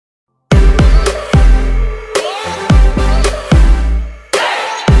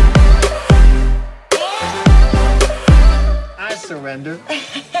bartender.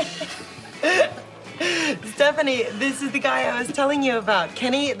 Stephanie, this is the guy I was telling you about.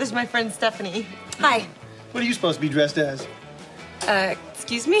 Kenny, this is my friend Stephanie. Hi. What are you supposed to be dressed as?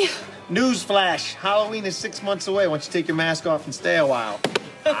 Excuse me? Newsflash. Halloween is 6 months away. Why don't you take your mask off and stay a while?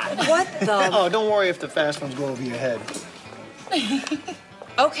 What the? Oh, don't worry if the fast ones go over your head.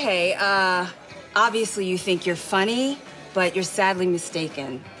 Okay, obviously you think you're funny, but you're sadly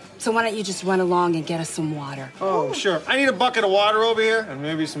mistaken. So why don't you just run along and get us some water? Oh, sure. I need a bucket of water over here and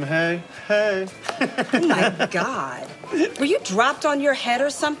maybe some hay. Hay. Oh, my God. Were you dropped on your head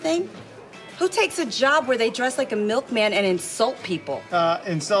or something? Who takes a job where they dress like a milkman and insult people?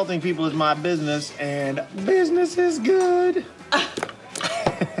 Insulting people is my business, and business is good.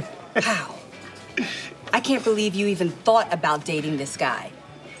 How? I can't believe you even thought about dating this guy.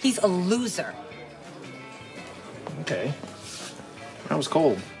 He's a loser. Okay. That was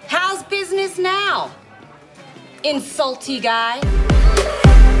cold. How's business now? Insulty guy.